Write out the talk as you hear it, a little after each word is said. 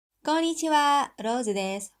こんにちは、Rose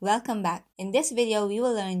です。Welcome back. In this video, we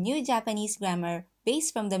will learn new Japanese grammar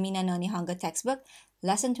based from the Minna No Nihongo Textbook,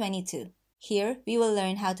 Lesson 22. Here, we will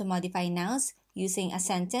learn how to modify nouns using a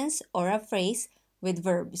sentence or a phrase with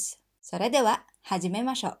verbs. それでは、始め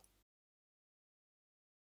ましょう。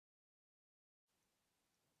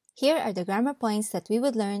Here are the grammar points that we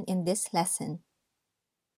would learn in this lesson.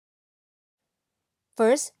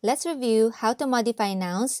 First, let's review how to modify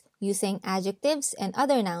nouns using adjectives and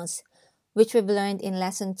other nouns, which we've learned in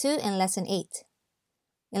Lesson 2 and Lesson 8.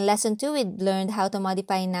 In Lesson 2, we learned how to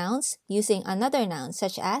modify nouns using another noun,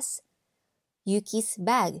 such as Yuki's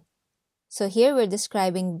bag. So here we're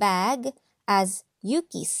describing bag as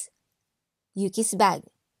Yuki's. Yuki's bag.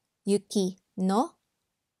 Yuki no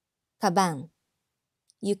kaban.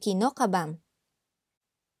 Yuki no kaban.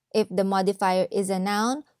 If the modifier is a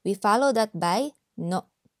noun, we follow that by no.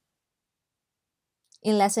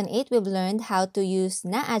 In Lesson 8, we've learned how to use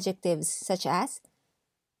na adjectives such as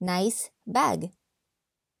nice bag,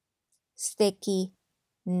 suteki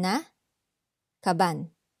na kaban.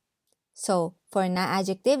 So, for na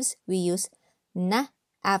adjectives, we use na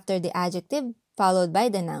after the adjective followed by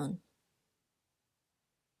the noun.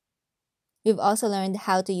 We've also learned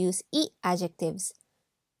how to use I adjectives.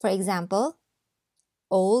 For example,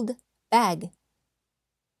 old bag,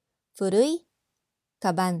 furui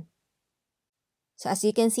kaban. So as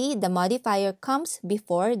you can see, the modifier comes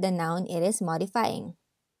before the noun it is modifying.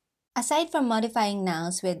 Aside from modifying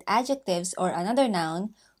nouns with adjectives or another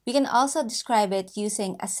noun, we can also describe it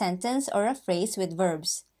using a sentence or a phrase with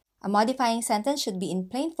verbs. A modifying sentence should be in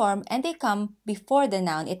plain form and they come before the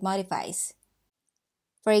noun it modifies.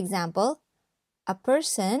 For example, a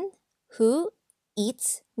person who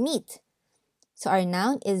eats meat. So our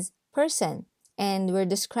noun is person and we're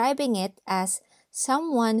describing it as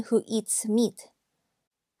someone who eats meat.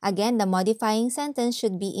 Again, the modifying sentence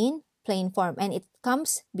should be in plain form and it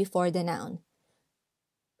comes before the noun.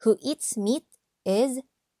 Who eats meat is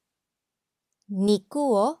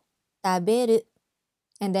niku o taberu.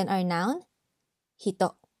 And then our noun,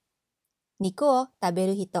 hito. Niku o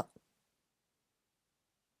taberu hito.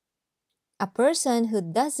 A person who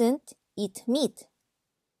doesn't eat meat.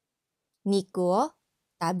 Niku o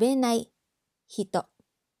tabenai hito.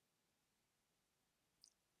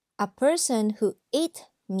 A person who ate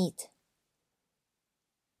meat.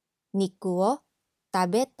 Niku o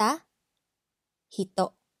tabeta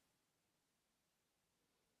hito.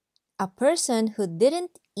 A person who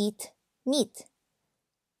didn't eat meat.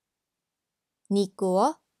 Niku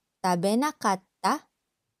o tabenakatta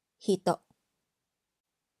hito.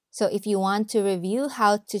 So if you want to review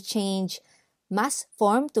how to change mass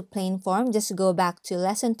form to plain form, just go back to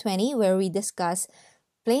Lesson 20 where we discuss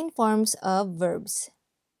plain forms of verbs.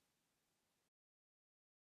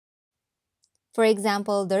 For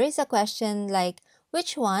example, there is a question like,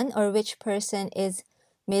 which one or which person is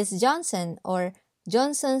Miss Johnson or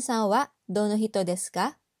Johnson-san wa dono hito desu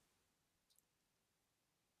ka?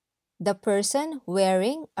 The person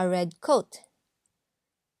wearing a red coat.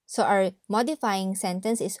 So our modifying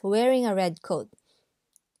sentence is wearing a red coat.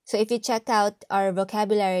 So if you check out our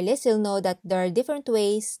vocabulary list, you'll know that there are different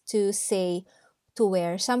ways to say to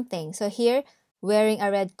wear something. So here, wearing a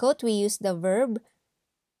red coat, we use the verb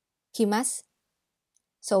kimasu.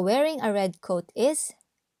 So wearing a red coat is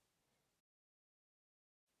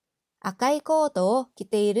赤いコートを着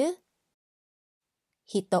ている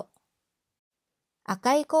人。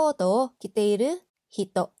赤いコートを着ている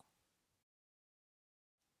人。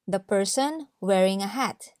The person wearing a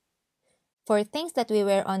hat. For things that we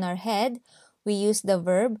wear on our head, we use the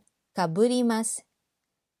verb かぶります。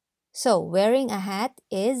So wearing a hat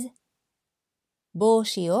is 帽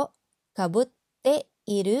子をかぶって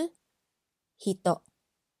いる人。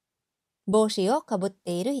帽子をかぶっ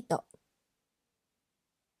ている人。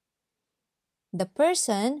The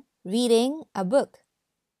person reading a book.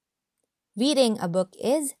 Reading a book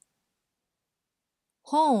is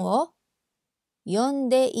本を読ん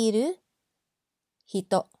でいる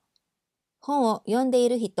人。本を読んでい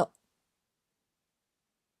る人。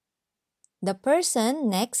The person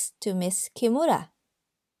next to Miss Kimura.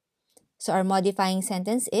 So our modifying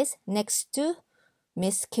sentence is next to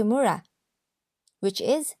Miss Kimura, which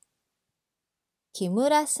is 木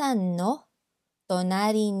村さんの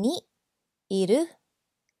隣にいる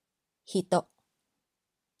人。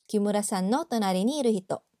木村さんの隣にいる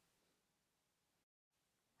人。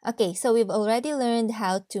Okay, so we've already learned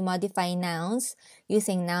how to modify nouns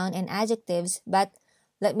using noun and adjectives, but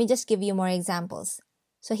let me just give you more examples.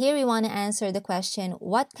 So here we want to answer the question,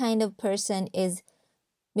 what kind of person is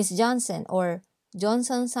Miss Johnson or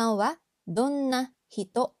Johnson さんはどんな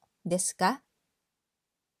人ですか?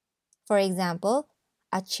 For example,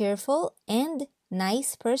 a cheerful and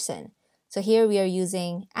nice person. So here we are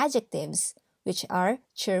using adjectives, which are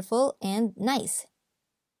cheerful and nice.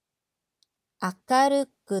 明る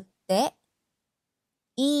くて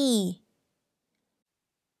いい。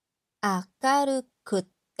明るく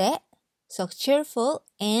て、so cheerful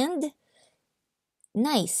and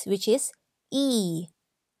nice, which is いい。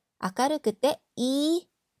明るくていい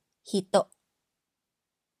人。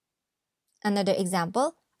Another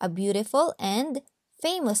example, a beautiful and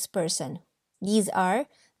famous person. These are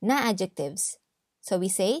na adjectives. So we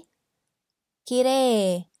say き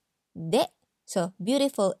れいで、so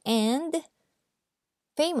beautiful and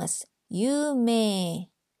famous, 有名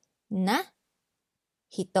な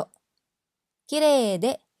人。きれい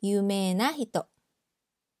で有名な人。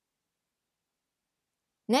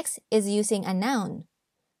Next is using a noun.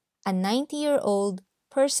 A 90-year-old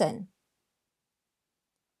person.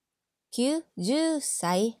 90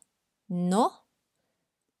歳の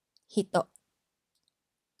人。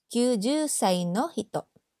90歳の人。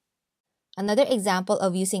Another example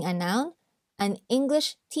of using a noun, an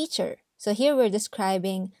English teacher. So here we're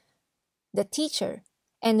describing the teacher,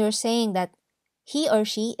 and we're saying that he or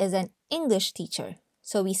she is an English teacher.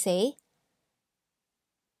 So we say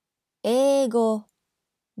英語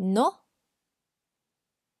の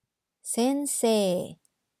先生。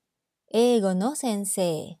英語の先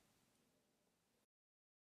生。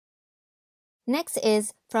Next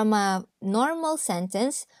is, from a normal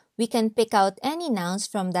sentence, we can pick out any nouns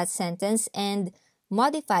from that sentence and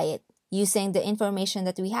modify it using the information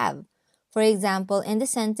that we have. For example, in the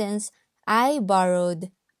sentence, I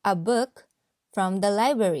borrowed a book from the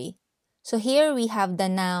library. So here we have the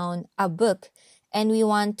noun, a book, and we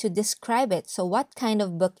want to describe it. So what kind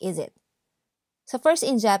of book is it? So first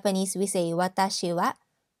in Japanese, we say, 私は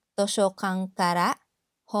図書館から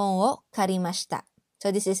本を借りました。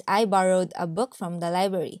So this is, I borrowed a book from the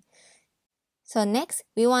library. So next,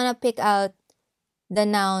 we want to pick out the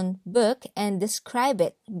noun book and describe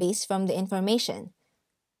it based from the information.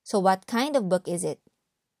 So what kind of book is it?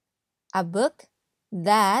 A book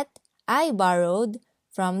that I borrowed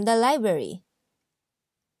from the library.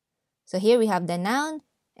 So here we have the noun,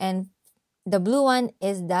 and the blue one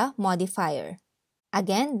is the modifier.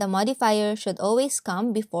 Again, the modifier should always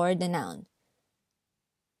come before the noun.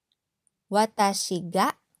 私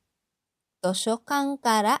が図書館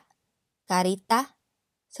から借りた.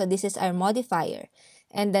 So this is our modifier.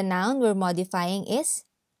 And the noun we're modifying is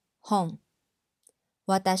本.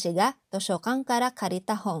 私が図書館から借り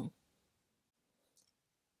た本.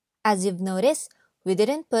 As you've noticed, we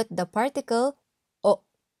didn't put the particle o.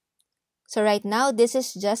 So right now, this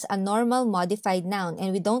is just a normal modified noun,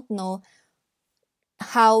 and we don't know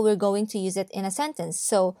how we're going to use it in a sentence.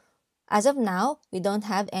 So as of now, we don't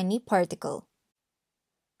have any particle.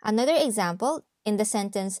 Another example, in the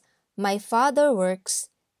sentence, my father works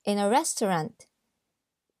in a restaurant.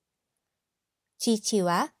 父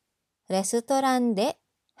はレストランで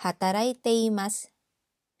働いています.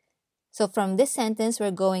 So from this sentence,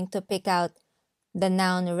 we're going to pick out the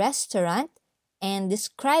noun restaurant and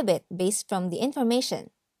describe it based from the information.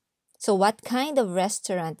 So what kind of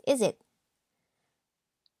restaurant is it?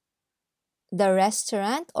 The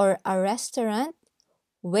restaurant or a restaurant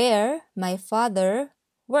where my father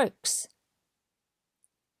works,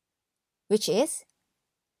 which is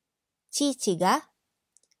父が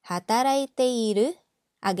働いている,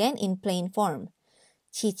 again in plain form.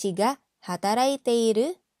 父が働いてい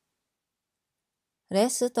るレ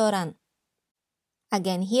ストラン.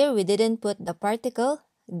 Again, here we didn't put the particle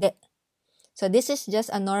de. So this is just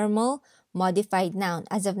a normal modified noun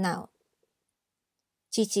as of now.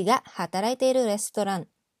 父が働いているレストラン.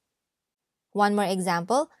 One more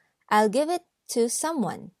example. I'll give it to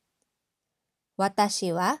someone.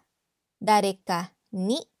 私は誰か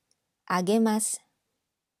にあげます.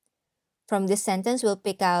 From this sentence, we'll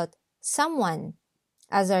pick out someone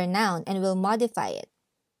as our noun and we'll modify it.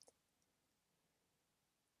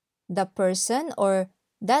 The person or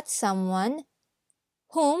that someone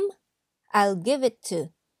whom I'll give it to.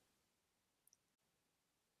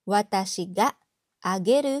 私があ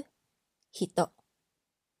げる人.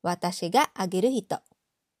 私があげる人.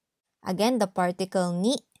 Again, the particle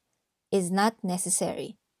ni is not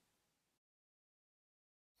necessary.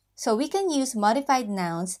 So we can use modified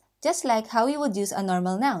nouns just like how we would use a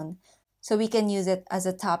normal noun. So we can use it as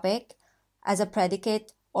a topic, as a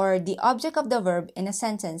predicate, or the object of the verb in a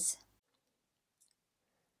sentence.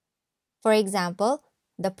 For example,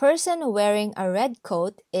 the person wearing a red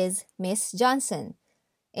coat is Miss Johnson.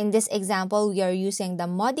 In this example, we are using the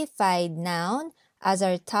modified noun as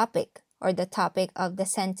our topic or the topic of the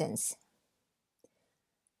sentence.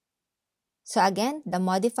 So again, the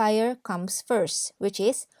modifier comes first, which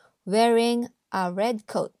is wearing a red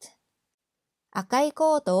coat. 赤い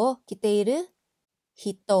コートを着ている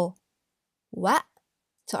人は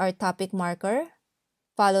to our topic marker,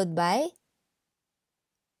 followed by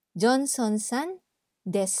ジョンソンさん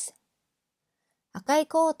です。赤い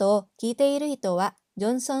コートを着ている人はジョ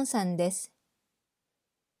ンソンさんです。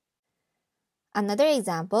Another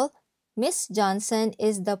example, Miss Johnson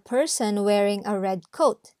is the person wearing a red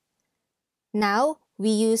coat. Now, we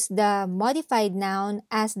use the modified noun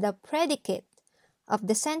as the predicate of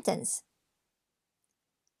the sentence.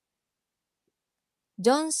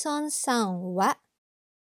 ジョンソンさんは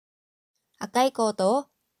赤いコートを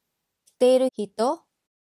着ている人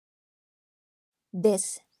で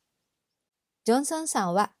す。ジョンソンさ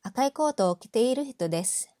んは赤いコートを着ている人で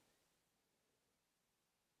す。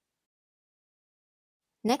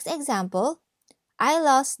Next example, I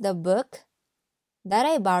lost the book that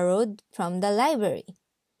I borrowed from the library.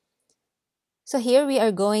 So here we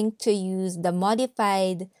are going to use the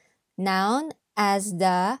modified noun as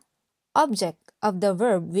the object of the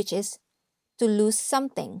verb, which is to lose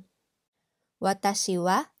something. 私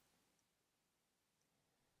が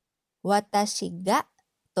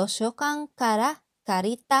図書館から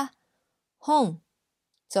借りた本.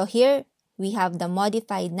 So here we have the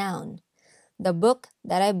modified noun. The book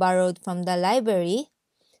that I borrowed from the library.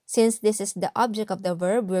 Since this is the object of the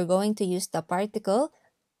verb, we're going to use the particle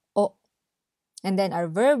o. And then our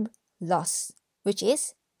verb lost, which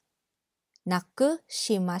is なく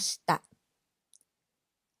しました。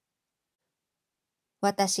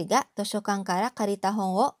私が図書館から借りた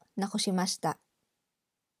本をなくしました。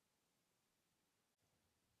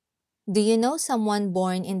Do you know someone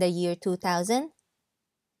born in the year 2000?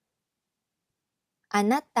 あ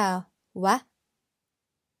なたは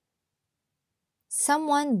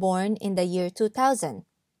someone born in the year 2000.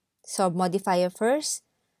 So modifier first.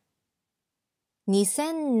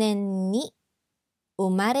 2000年に生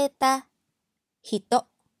まれた人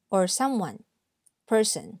or someone,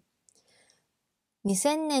 person.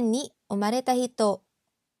 2000年に生まれた人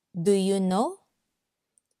Do you know?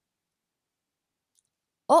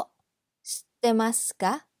 を知ってます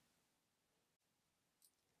か？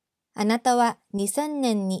あなたは2000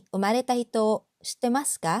年に生まれた人を知ってま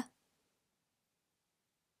すか？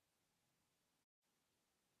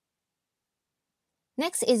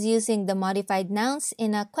 Next is using the modified nouns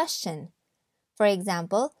in a question. For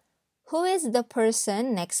example, who is the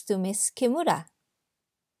person next to Miss Kimura?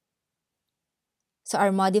 So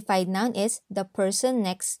our modified noun is the person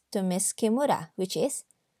next to Miss Kimura, which is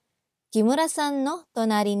木村さんの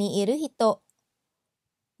隣にいる人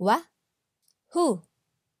は who?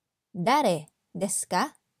 誰です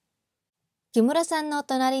か？木村さんの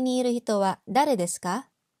隣にいる人は誰ですか？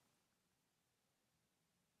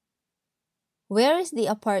 Where is the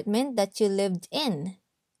apartment that you lived in?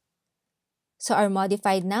 So our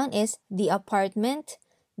modified noun is the apartment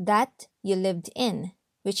that you lived in,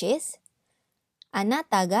 which is あな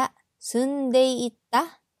たが住んでい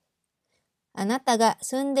た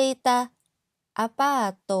アパ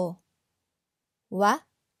ートは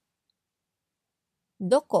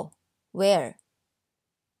どこ where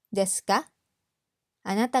ですか？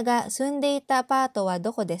あなたが住んでいたアパートは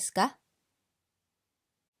どこですか？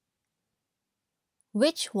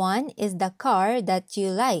 Which one is the car that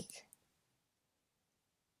you like?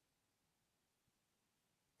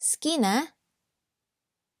 好きな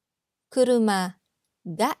車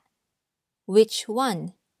が which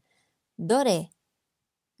one? どれ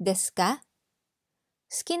ですか？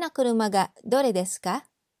好きな車がどれですか？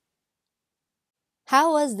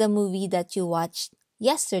 How was the movie that you watched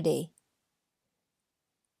yesterday?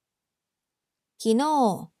 昨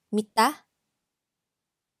日見た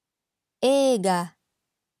映画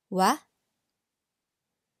は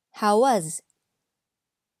How was?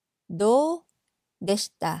 どうで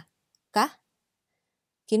したか？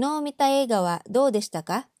昨日見た映画はどうでした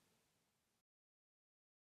か？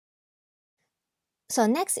 So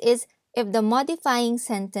next is if the modifying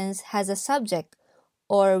sentence has a subject,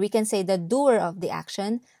 or we can say the doer of the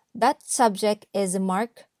action, that subject is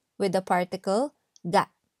marked with the particle ga.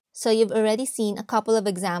 So you've already seen a couple of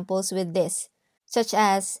examples with this, such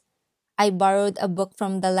as I borrowed a book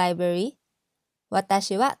from the library.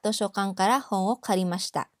 私は図書館から本を借りま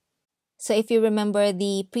した。So if you remember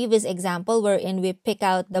the previous example wherein we pick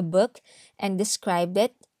out the book and described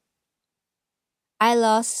it, I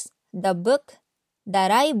lost the book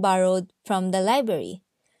that I borrowed from the library.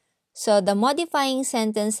 So the modifying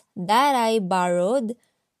sentence that I borrowed,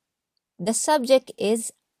 the subject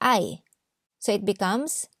is I. So it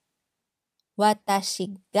becomes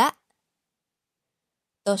私が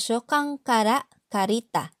図書館から借り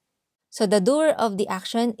た. So the doer of the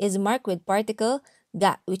action is marked with particle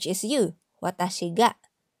が which is you. 私が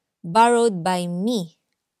borrowed by me.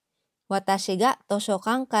 私が図書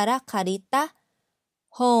館から借りた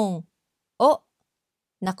本を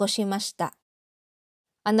なくしました.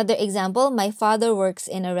 Another example, my father works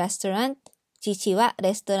in a restaurant. 父は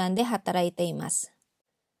レストランで働いています.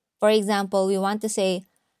 For example, we want to say,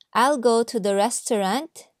 I'll go to the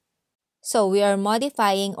restaurant. So we are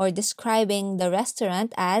modifying or describing the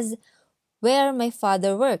restaurant as where my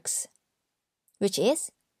father works, which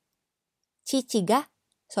is 父が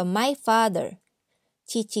so my father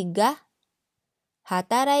父が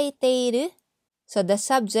働いている so the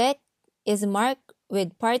subject is marked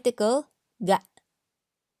with particle が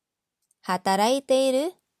働いてい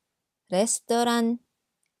るレストラン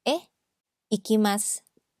へ行きます。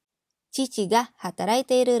父が働い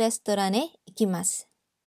ているレストランへ行きます。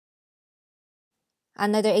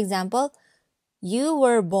Another example, you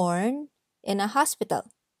were born in a hospital.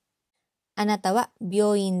 あなたは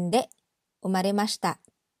病院で生まれました。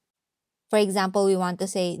For example, we want to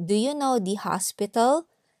say, do you know the hospital?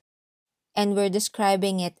 And we're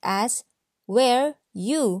describing it as where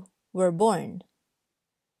you were born.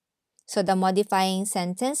 So the modifying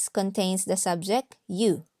sentence contains the subject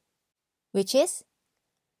you, which is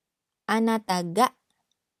あなたが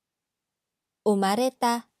生まれ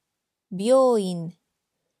た病院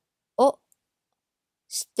を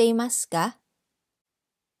知っていますか？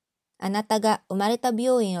あなたが生まれた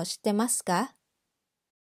病院を知ってますか？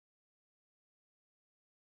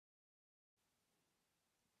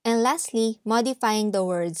 And lastly, modifying the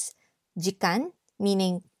words jikan,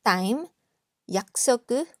 meaning time,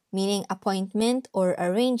 yakusoku, meaning appointment or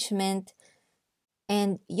arrangement,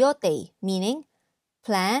 and yotei, meaning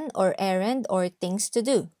plan or errand or things to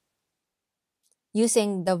do.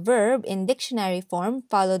 Using the verb in dictionary form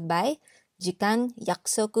followed by jikan,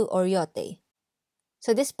 yakusoku, or yotei.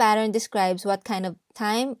 So this pattern describes what kind of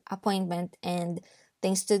time, appointment, and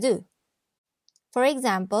things to do. For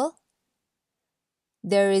example,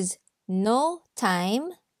 there is no time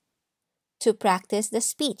to practice the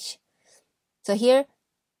speech. So here,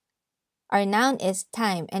 our noun is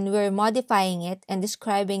time, and we're modifying it and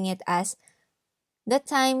describing it as the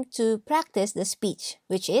time to practice the speech,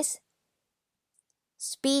 which is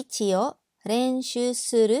スピーチを練習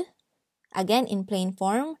する again in plain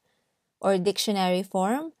form or dictionary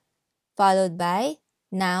form followed by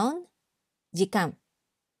noun 時間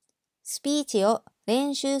スピーチを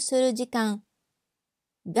練習する時間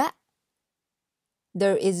が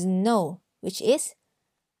there is no which is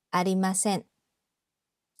ありません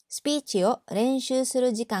スピーチを練習す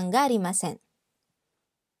る時間がありません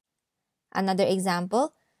Another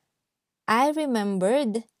example, I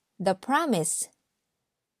remembered the promise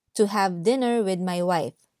to have dinner with my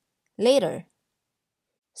wife later.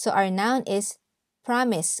 So our noun is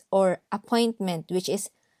promise or appointment, which is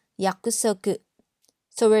yakusoku.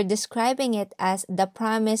 So we're describing it as the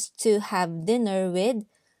promise to have dinner with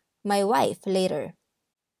my wife later.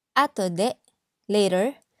 後で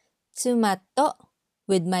later 妻と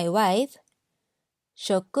with my wife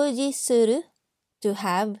食事する to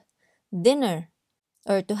have dinner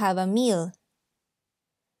or to have a meal.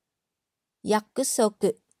 約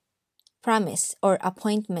束 promise or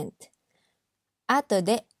appointment. 後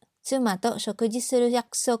で妻と食事する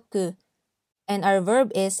約束 and our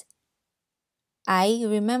verb is I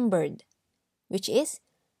remembered, which is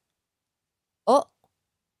を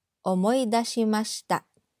思い出しました。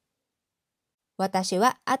私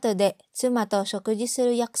は後で妻と食事す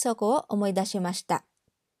る約束を思い出しました。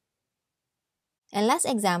And last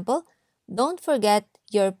example, don't forget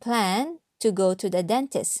your plan to go to the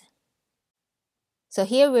dentist. So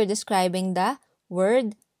here we're describing the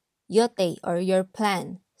word yotei or your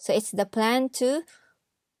plan. So it's the plan to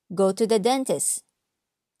go to the dentist.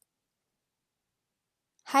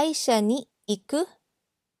 歯医者に行く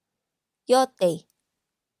予定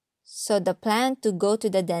So the plan to go to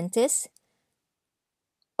the dentist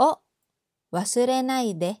を忘れな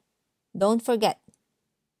いで Don't forget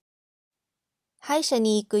歯医者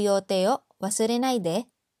に行く予定を忘れないで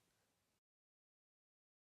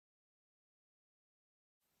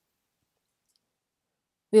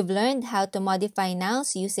We've learned how to modify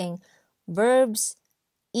nouns using verbs,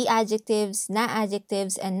 e-adjectives,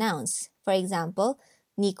 na-adjectives, and nouns. For example,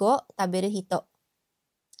 肉を食べる人、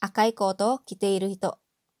赤いコートを着ている人、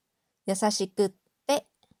優しくって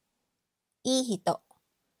いい人、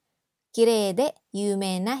きれいで有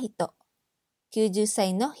名な人、90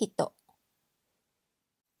歳の人。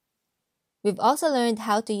We've also learned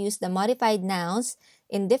how to use the modified nouns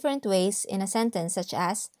in different ways in a sentence such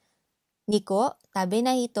as 肉を食べ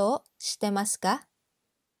ない人を知ってますか？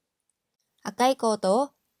赤いコートを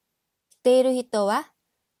着ている人は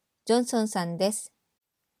ジョンソンさんです。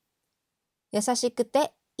優しく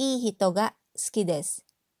ていい人が好きです。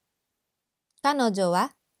彼女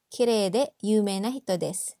は綺麗で有名な人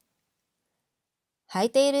です。履い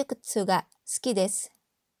ている靴が好きです。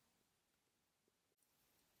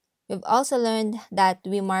We've also learned that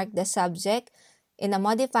we mark the subject in a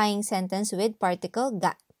modifying sentence with particle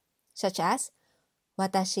ga, such as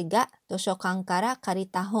私が図書館から借り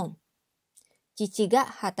た本、父が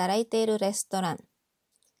働いているレストラン、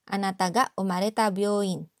あなたが生まれた病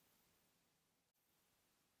院。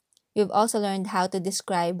We've also learned how to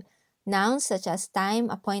describe nouns such as time,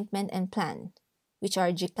 appointment, and plan, which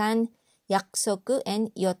are jikan, yakusoku,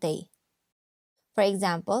 and yotei. For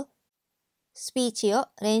example, スピーチを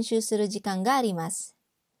練習する時間があります。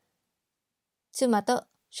妻と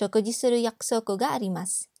食事する約束がありま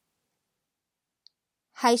す。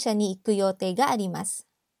歯医者に行く予定があります。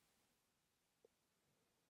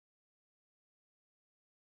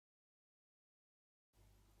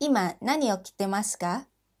今何を着てますか？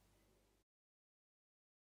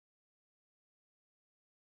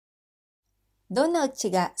どんな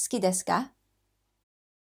家が好きですか？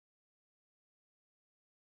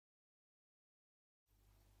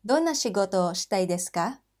どんな仕事をしたいです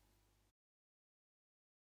か？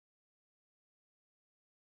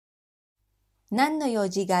何の用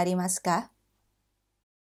事がありますか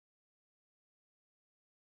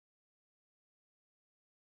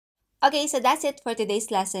？Okay, so that's it for today's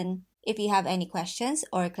lesson. If you have any questions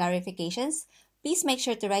or clarifications, please make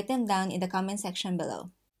sure to write them down in the comment section below.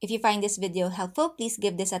 If you find this video helpful, please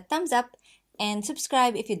give this a thumbs up and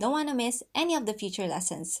subscribe if you don't want to miss any of the future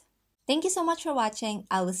lessons. Thank you so much for watching.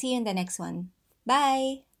 I will see you in the next one.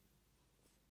 Bye!